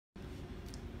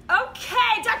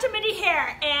Dr. Mindy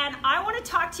here, and I want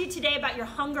to talk to you today about your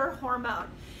hunger hormone.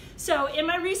 So in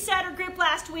my Resetter group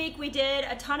last week, we did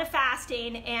a ton of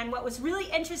fasting, and what was really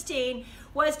interesting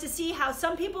was to see how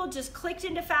some people just clicked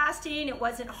into fasting. It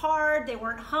wasn't hard, they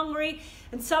weren't hungry,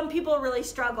 and some people really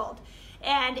struggled.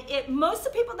 And most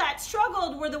of the people that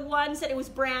struggled were the ones that it was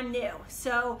brand new.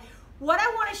 So what I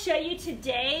want to show you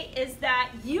today is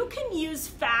that you can use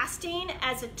fasting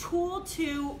as a tool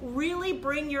to really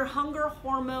bring your hunger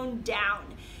hormone down.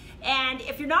 And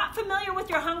if you're not familiar with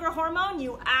your hunger hormone,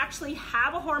 you actually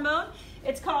have a hormone.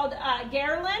 It's called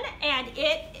ghrelin, and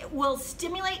it will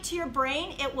stimulate to your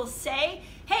brain. It will say,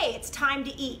 hey, it's time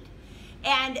to eat.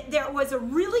 And there was a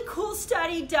really cool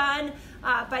study done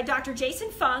by Dr.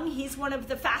 Jason Fung. He's one of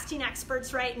the fasting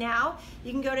experts right now.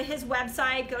 You can go to his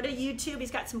website, go to YouTube. He's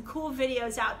got some cool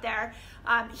videos out there.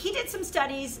 He did some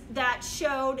studies that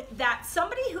showed that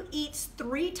somebody who eats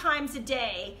 3 times a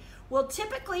day will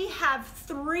typically have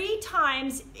 3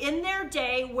 times in their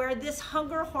day where this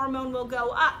hunger hormone will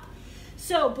go up.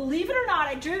 So believe it or not,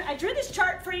 I drew this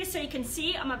chart for you so you can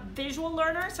see. I'm a visual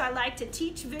learner, so I like to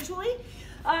teach visually.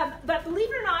 But believe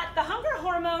it or not, the hunger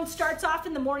hormone starts off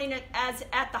in the morning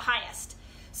at the highest.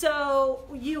 So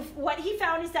what he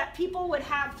found is that people would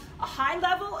have a high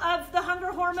level of the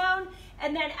hunger hormone,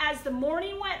 and then as the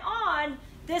morning went on,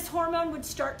 this hormone would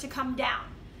start to come down.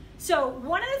 So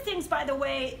one of the things, by the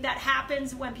way, that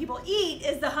happens when people eat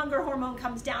is the hunger hormone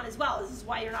comes down as well. This is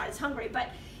why you're not as hungry. But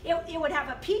it would have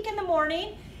a peak in the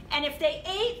morning, and if they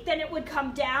ate, then it would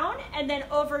come down, and then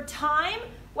over time,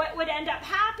 what would end up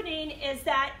happening is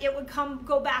that it would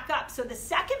go back up. So the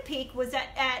second peak was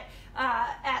at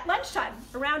lunchtime,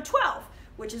 around 12,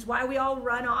 which is why we all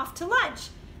run off to lunch.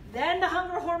 Then the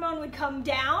hunger hormone would come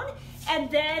down, and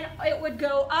then it would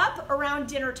go up around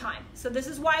dinner time. So this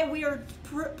is why we are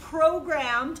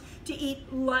programmed to eat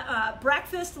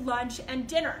breakfast, lunch, and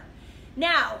dinner.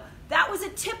 Now, that was the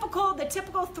typical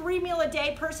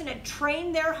 3-meal-a-day person had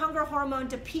trained their hunger hormone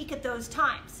to peak at those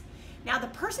times. Now, the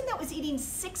person that was eating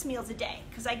 6 meals a day,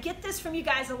 because I get this from you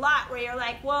guys a lot where you're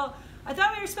like, well, I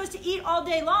thought we were supposed to eat all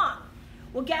day long.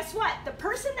 Well, guess what? The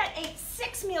person that ate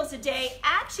 6 meals a day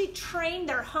actually trained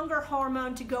their hunger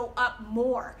hormone to go up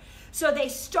more. So they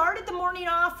started the morning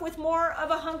off with more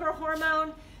of a hunger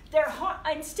hormone.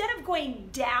 Instead of going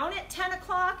down at 10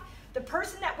 o'clock, the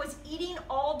person that was eating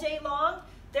all day long,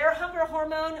 their hunger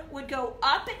hormone would go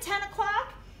up at 10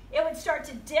 o'clock. It would start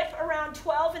to dip around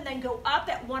 12 and then go up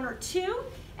at 1 or 2,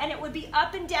 and it would be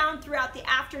up and down throughout the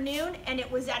afternoon, and it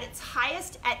was at its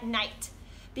highest at night.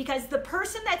 Because the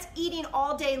person that's eating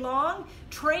all day long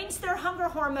trains their hunger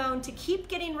hormone to keep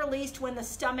getting released when the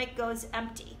stomach goes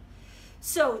empty.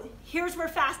 So here's where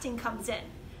fasting comes in.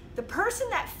 The person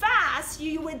that fasts,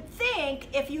 you would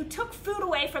think if you took food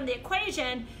away from the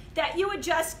equation that you would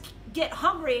just get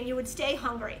hungry and you would stay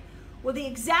hungry. Well, the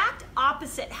exact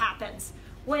opposite happens.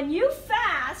 When you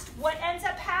fast, what ends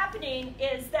up happening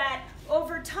is that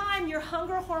over time your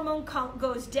hunger hormone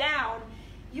goes down.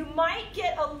 You might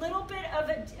get a little bit of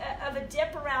a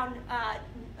dip around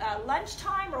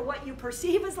lunchtime, or what you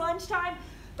perceive as lunchtime,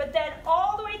 but then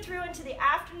all the way through into the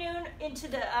afternoon,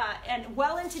 and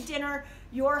well into dinner,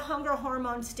 your hunger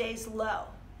hormone stays low.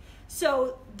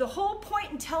 So the whole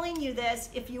point in telling you this,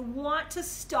 if you want to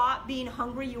stop being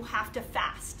hungry, you have to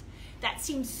fast. That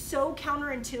seems so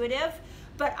counterintuitive,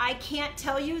 but I can't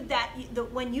tell you that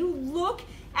when you look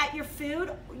at your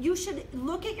food, you should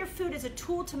look at your food as a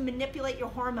tool to manipulate your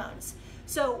hormones.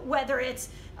 So whether it's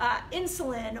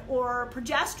insulin or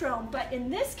progesterone, but in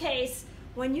this case,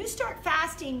 when you start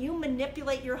fasting, you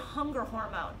manipulate your hunger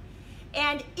hormone.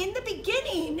 And in the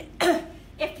beginning,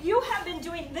 if you have been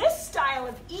doing this style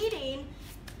of eating,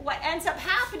 what ends up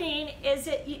happening is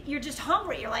that you're just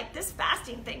hungry. You're like, this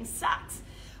fasting thing sucks.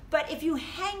 But if you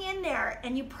hang in there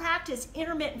and you practice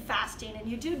intermittent fasting,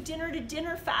 and you do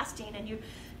dinner-to-dinner fasting, and you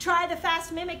try the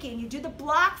fast mimicking, you do the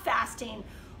block fasting,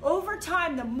 over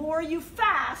time, the more you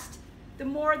fast, the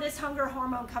more this hunger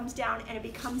hormone comes down and it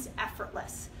becomes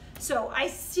effortless. So I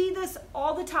see this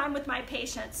all the time with my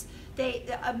patients.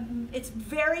 It's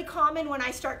very common when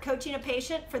I start coaching a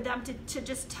patient for them to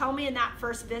just tell me in that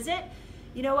first visit,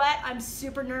 you know what, I'm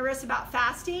super nervous about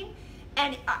fasting.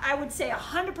 And I would say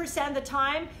 100% of the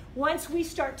time, once we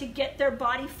start to get their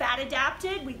body fat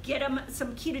adapted, we get them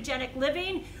some ketogenic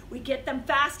living, we get them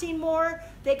fasting more,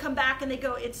 they come back and they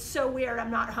go, it's so weird,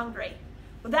 I'm not hungry.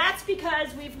 Well, that's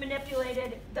because we've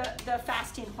manipulated the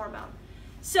fasting hormone.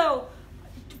 So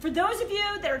for those of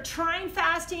you that are trying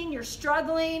fasting, you're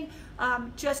struggling,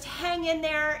 just hang in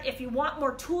there. If you want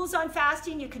more tools on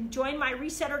fasting, you can join my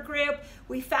resetter group.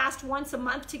 We fast once a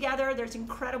month together. There's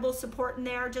incredible support in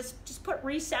there. Just put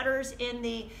resetters in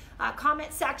the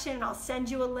comment section and I'll send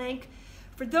you a link.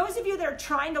 For those of you that are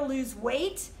trying to lose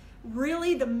weight,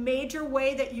 really the major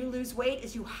way that you lose weight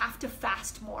is you have to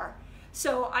fast more.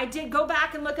 So I did go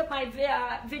back and look at my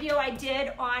video I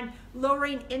did on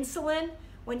lowering insulin.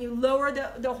 When you lower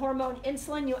the hormone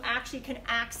insulin, you actually can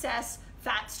access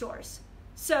fat stores.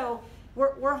 So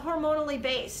we're hormonally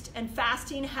based, and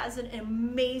fasting has an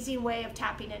amazing way of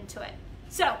tapping into it.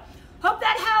 So hope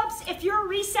that helps. If you're a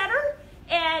resetter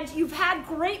and you've had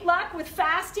great luck with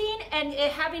fasting and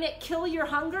having it kill your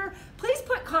hunger, please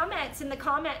put comments in the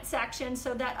comment section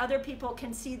so that other people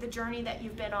can see the journey that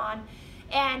you've been on.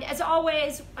 And as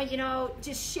always, you know,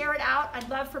 just share it out. I'd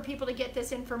love for people to get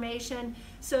this information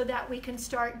so that we can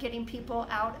start getting people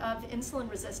out of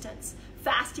insulin resistance.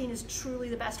 Fasting is truly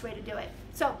the best way to do it.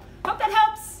 So hope that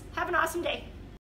helps. Have an awesome day.